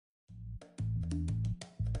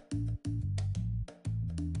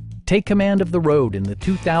Take command of the road in the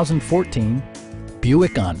 2014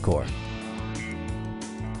 Buick Encore.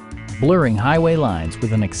 Blurring highway lines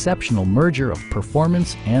with an exceptional merger of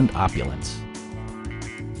performance and opulence.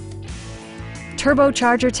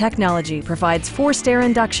 Turbocharger technology provides forced air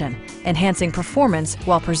induction, enhancing performance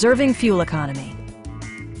while preserving fuel economy.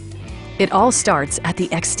 It all starts at the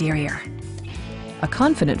exterior. A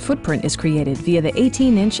confident footprint is created via the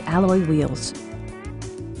 18-inch alloy wheels.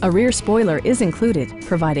 A rear spoiler is included,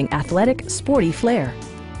 providing athletic, sporty flair.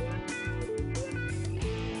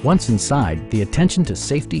 Once inside, the attention to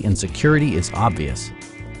safety and security is obvious.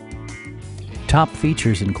 Top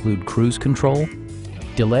features include cruise control,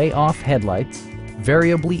 delay-off headlights,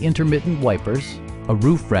 variably intermittent wipers, a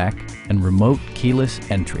roof rack, and remote keyless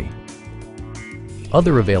entry.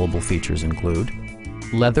 Other available features include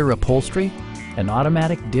leather upholstery, an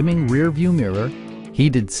automatic dimming rear-view mirror,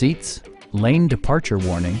 heated seats, lane departure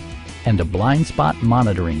warning, and a blind spot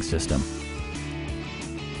monitoring system.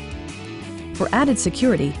 For added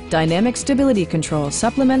security, dynamic stability control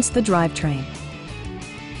supplements the drivetrain.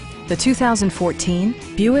 The 2014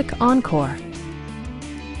 Buick Encore,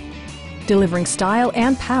 delivering style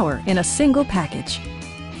and power in a single package.